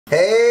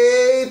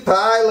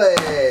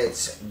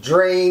It's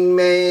Drain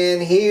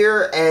Man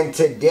here, and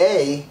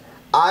today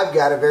I've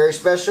got a very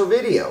special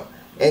video.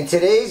 In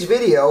today's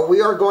video,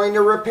 we are going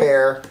to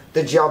repair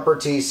the Jumper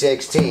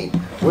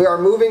T16. We are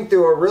moving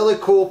through a really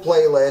cool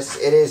playlist.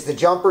 It is the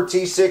Jumper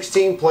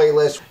T16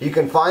 playlist. You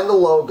can find the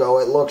logo.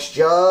 It looks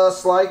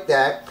just like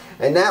that.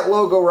 And that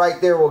logo right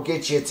there will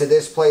get you to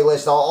this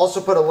playlist. I'll also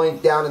put a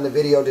link down in the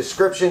video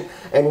description.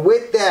 And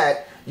with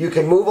that, you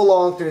can move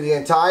along through the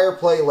entire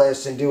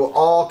playlist and do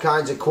all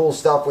kinds of cool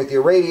stuff with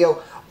your radio.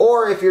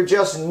 Or if you're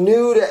just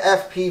new to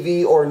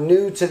FPV or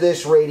new to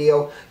this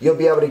radio, you'll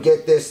be able to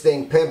get this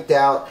thing pimped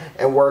out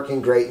and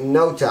working great in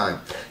no time.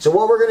 So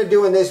what we're going to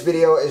do in this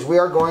video is we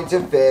are going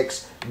to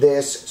fix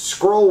this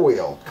scroll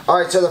wheel.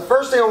 Alright, so the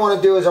first thing I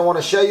want to do is I want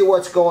to show you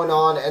what's going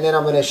on, and then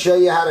I'm going to show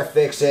you how to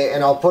fix it,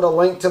 and I'll put a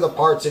link to the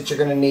parts that you're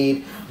going to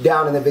need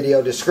down in the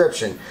video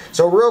description.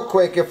 So real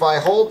quick, if I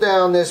hold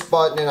down this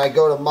button and I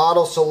go to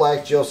model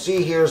select, you'll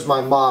see here's my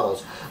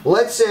models.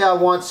 Let's say I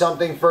want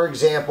something, for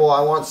example,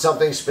 I want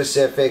something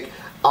specific.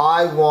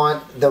 I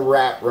want the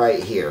rat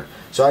right here.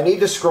 So I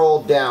need to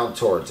scroll down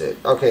towards it.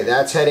 Okay,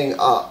 that's heading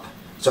up.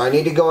 So I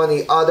need to go in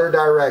the other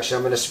direction.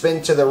 I'm going to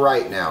spin to the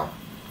right now.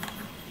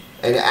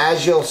 And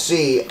as you'll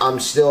see, I'm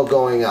still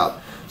going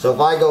up. So if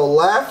I go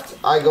left,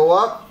 I go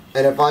up.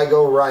 And if I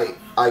go right,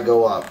 I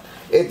go up.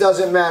 It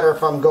doesn't matter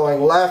if I'm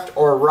going left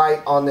or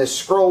right on this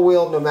scroll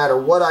wheel. No matter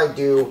what I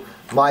do,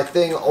 my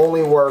thing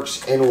only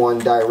works in one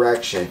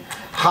direction.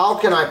 How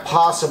can I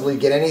possibly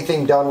get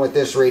anything done with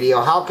this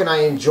radio? How can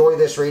I enjoy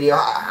this radio?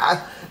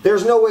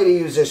 There's no way to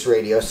use this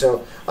radio.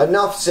 So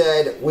enough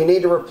said, we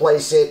need to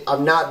replace it.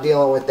 I'm not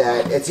dealing with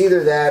that. It's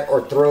either that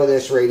or throw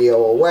this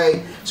radio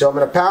away. So I'm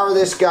going to power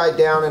this guy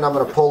down and I'm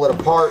going to pull it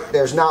apart.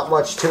 There's not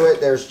much to it.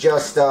 There's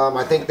just,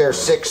 I think there's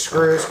 6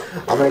 screws.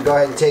 I'm going to go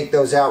ahead and take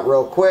those out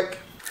real quick.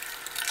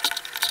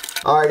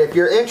 Alright, if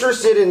you're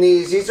interested in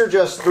these are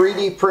just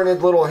 3D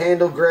printed little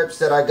handle grips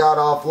that I got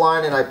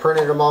offline, and I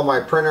printed them on my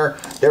printer.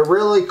 They're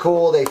really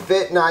cool, they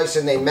fit nice,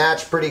 and they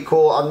match pretty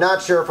cool. I'm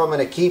not sure if I'm going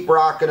to keep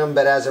rocking them,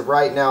 but as of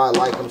right now I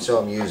like them, so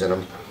I'm using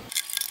them.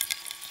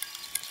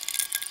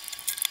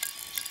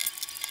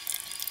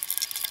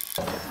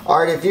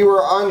 Alright, if you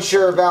were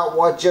unsure about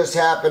what just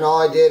happened,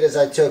 all I did is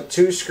I took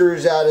 2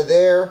 screws out of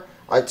there.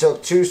 I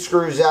took 2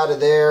 screws out of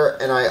there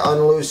and I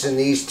unloosened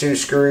these 2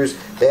 screws.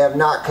 They have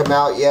not come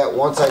out yet.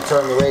 Once I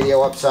turn the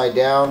radio upside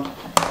down,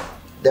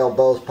 they'll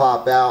both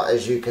pop out,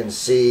 as you can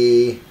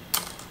see.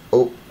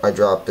 Oh, I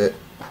dropped it.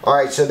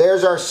 Alright, so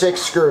there's our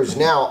 6 screws.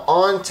 Now,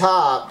 on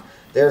top,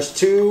 there's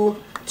 2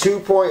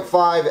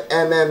 2.5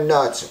 mm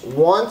nuts.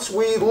 Once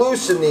we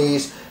loosen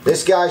these,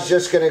 this guy's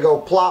just going to go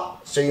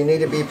plop, so you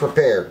need to be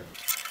prepared.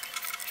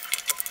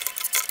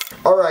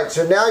 Alright,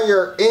 so now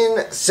you're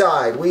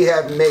inside. We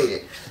have made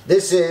it.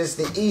 This is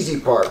the easy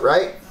part,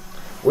 right?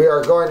 We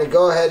are going to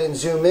go ahead and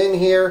zoom in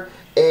here,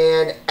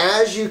 and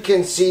as you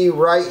can see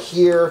right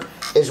here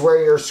is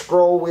where your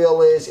scroll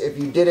wheel is. If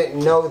you didn't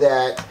know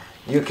that,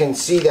 you can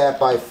see that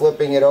by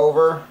flipping it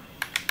over.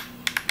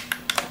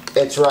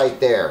 It's right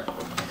there.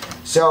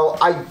 So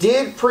I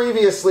did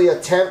previously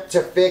attempt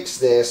to fix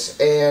this,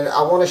 and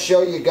I want to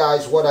show you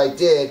guys what I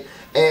did.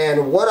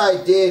 And what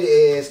I did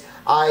is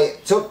I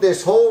took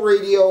this whole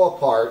radio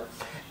apart.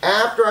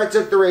 After I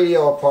took the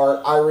radio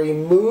apart, I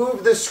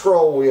removed the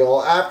scroll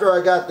wheel. After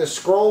I got the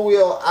scroll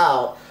wheel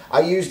out,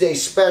 I used a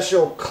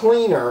special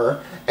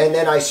cleaner, and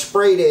then I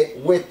sprayed it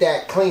with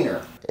that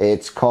cleaner.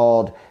 It's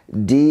called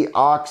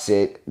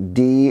Deoxit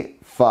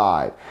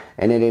D5,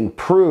 and it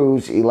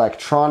improves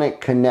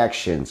electronic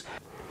connections.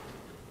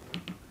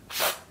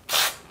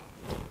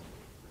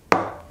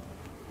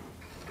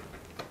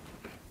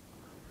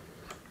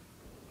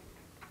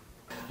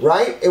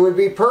 Right? It would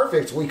be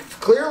perfect. We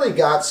clearly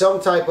got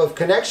some type of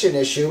connection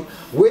issue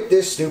with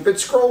this stupid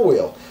scroll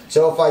wheel.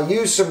 So if I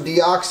use some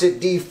Deoxit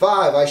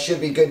D5, I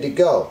should be good to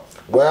go.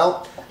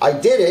 Well, I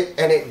did it,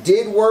 and it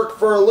did work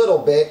for a little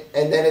bit,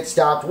 and then it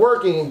stopped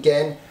working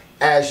again,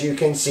 as you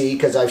can see,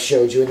 because I've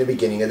showed you in the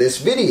beginning of this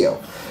video.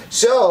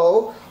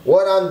 So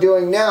what I'm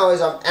doing now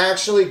is I'm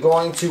actually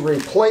going to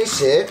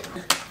replace it,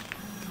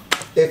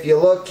 if you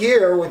look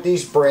here, with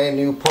these brand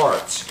new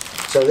parts.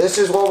 So this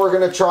is what we're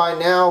going to try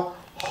now.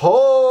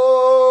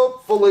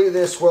 Hopefully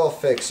this will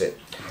fix it.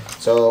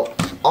 So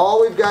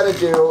all we've got to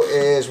do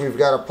is we've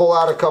got to pull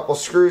out a couple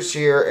screws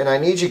here, and I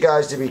need you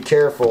guys to be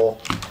careful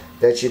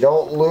that you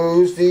don't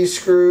lose these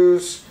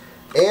screws,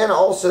 and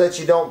also that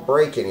you don't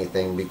break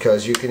anything,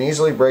 because you can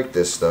easily break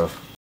this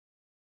stuff.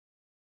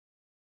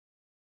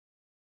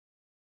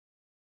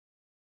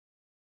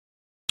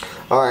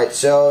 Alright,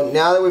 so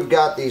now that we've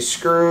got these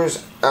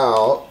screws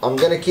out, I'm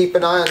going to keep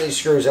an eye on these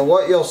screws, and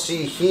what you'll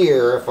see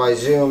here, if I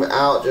zoom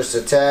out just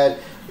a tad,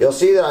 you'll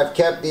see that I've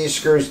kept these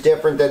screws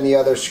different than the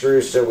other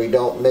screws so we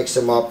don't mix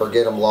them up or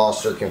get them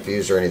lost or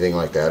confused or anything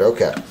like that.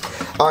 Okay.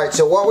 Alright,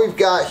 so what we've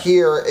got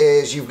here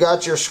is you've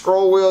got your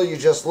scroll wheel. You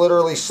just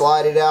literally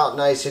slide it out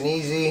nice and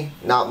easy.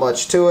 Not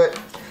much to it.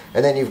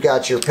 And then you've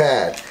got your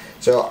pad.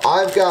 So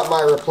I've got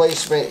my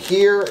replacement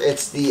here.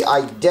 It's the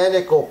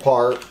identical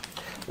part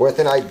with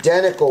an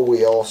identical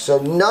wheel, so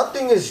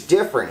nothing is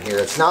different here.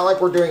 It's not like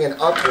we're doing an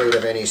upgrade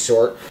of any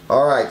sort.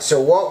 Alright, so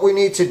what we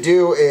need to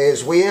do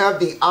is we have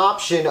the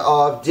option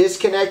of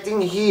disconnecting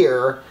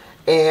here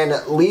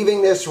and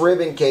leaving this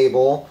ribbon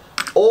cable,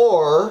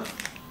 or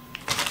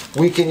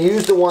we can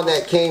use the one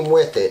that came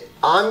with it.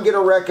 I'm going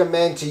to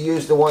recommend to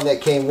use the one that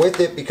came with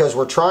it because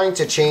we're trying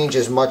to change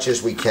as much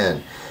as we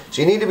can.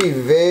 So you need to be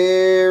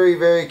very,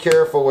 very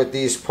careful with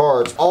these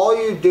parts. All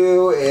you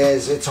do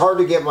is, it's hard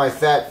to get my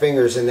fat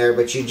fingers in there,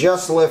 but you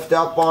just lift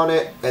up on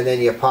it and then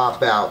you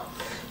pop out.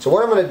 So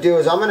what I'm going to do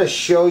is I'm going to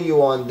show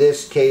you on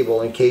this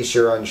cable in case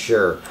you're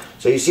unsure.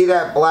 So you see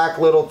that black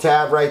little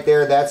tab right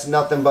there? That's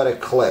nothing but a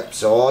clip.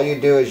 So all you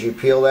do is you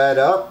peel that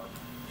up.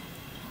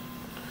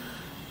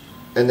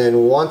 And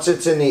then once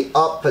it's in the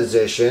up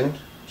position,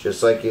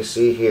 just like you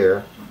see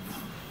here,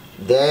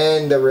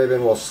 then the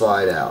ribbon will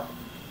slide out.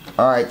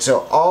 Alright,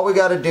 so all we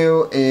got to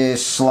do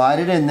is slide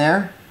it in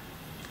there.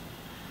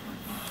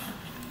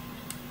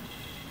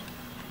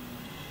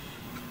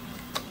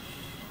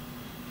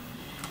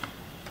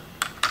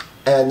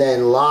 And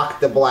then lock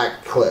the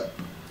black clip.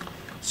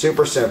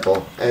 Super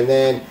simple. And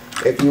then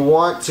if you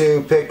want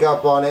to pick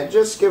up on it,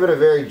 just give it a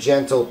very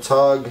gentle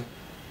tug.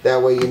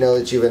 That way you know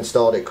that you've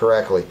installed it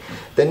correctly.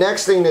 The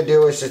next thing to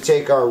do is to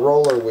take our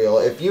roller wheel.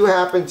 If you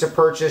happen to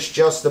purchase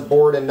just the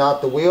board and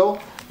not the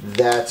wheel,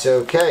 that's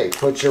okay.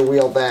 Put your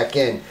wheel back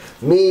in.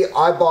 Me,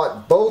 I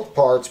bought both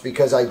parts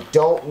because I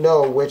don't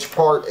know which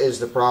part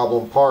is the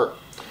problem part.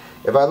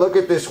 If I look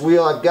at this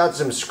wheel, I've got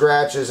some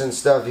scratches and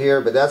stuff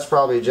here, but that's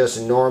probably just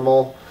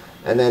normal.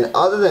 And then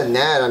other than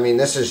that, I mean,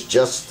 this is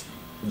just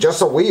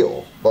a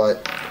wheel.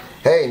 But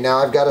hey, now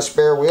I've got a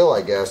spare wheel,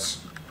 I guess.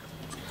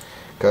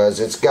 Because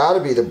it's got to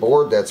be the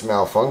board that's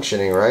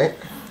malfunctioning, right?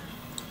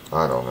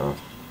 I don't know.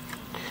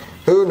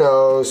 Who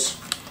knows?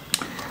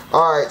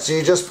 Alright, so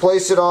you just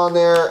place it on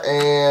there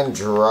and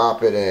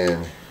drop it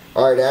in.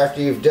 Alright, after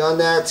you've done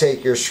that,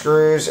 take your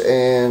screws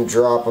and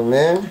drop them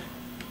in.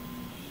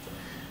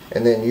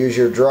 And then use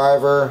your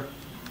driver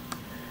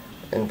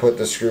and put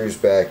the screws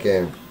back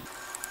in.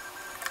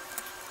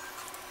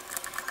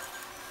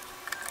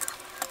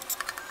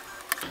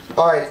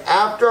 Alright,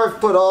 after I've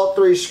put all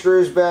 3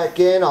 screws back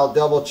in, I'll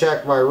double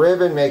check my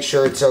ribbon, make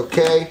sure it's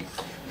okay.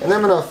 And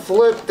I'm going to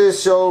flip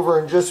this over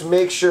and just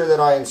make sure that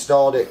I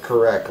installed it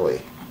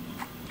correctly.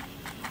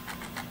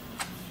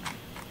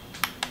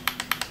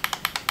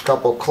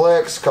 Couple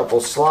clicks,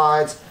 couple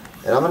slides,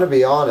 and I'm going to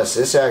be honest,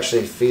 this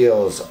actually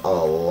feels a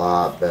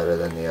lot better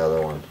than the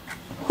other one.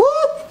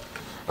 Whoop!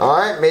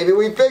 Alright, maybe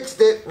we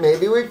fixed it.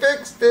 Maybe we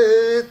fixed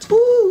it.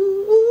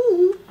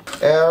 Woo!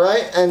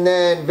 Alright, and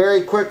then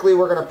very quickly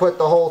we're going to put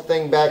the whole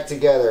thing back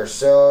together.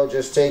 So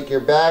just take your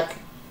back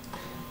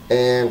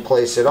and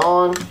place it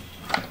on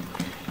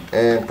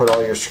and put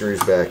all your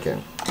screws back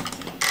in.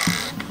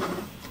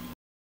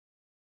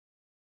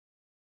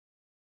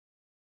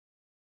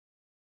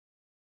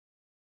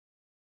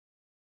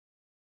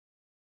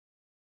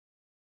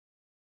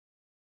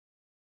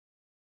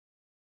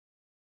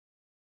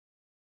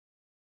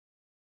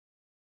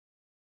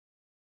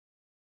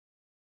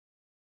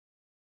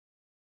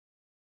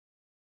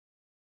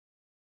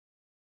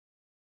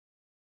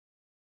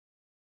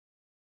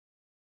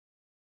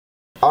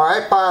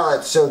 Alright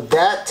pilots, so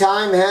that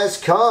time has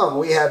come.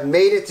 We have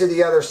made it to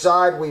the other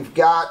side. We've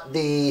got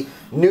the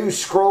new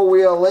scroll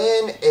wheel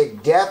in.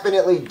 It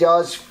definitely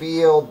does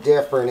feel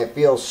different. It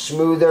feels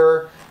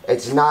smoother.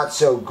 It's not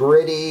so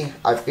gritty.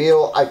 I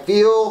feel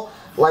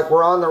like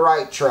we're on the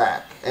right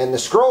track. And the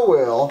scroll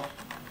wheel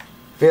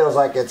feels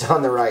like it's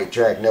on the right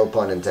track, no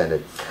pun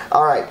intended.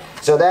 Alright,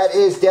 so that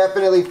is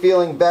definitely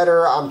feeling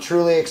better. I'm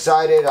truly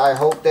excited. I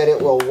hope that it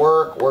will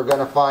work. We're going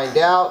to find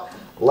out.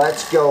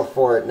 Let's go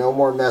for it. No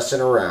more messing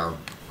around.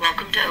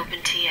 Welcome to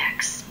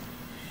OpenTX.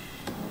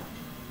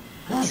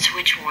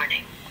 Switch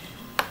warning.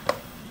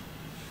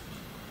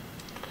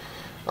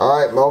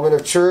 Alright, moment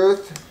of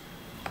truth.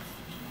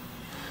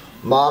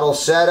 Model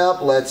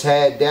setup. Let's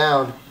head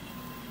down.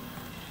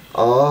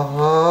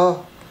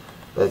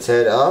 Let's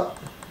head up.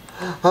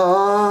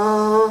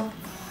 Down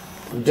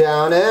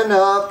and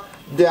up.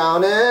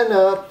 Down and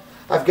up.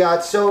 I've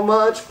got so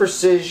much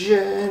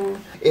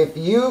precision. If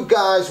you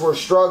guys were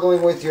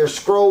struggling with your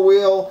scroll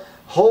wheel,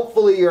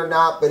 hopefully you're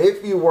not, but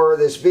if you were,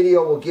 this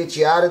video will get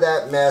you out of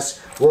that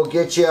mess. We'll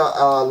get you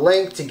a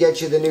link to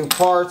get you the new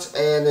parts,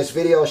 and this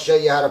video will show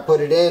you how to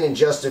put it in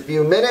just a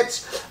few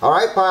minutes.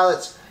 Alright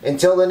pilots,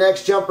 until the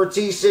next Jumper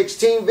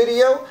T16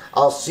 video,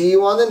 I'll see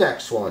you on the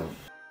next one.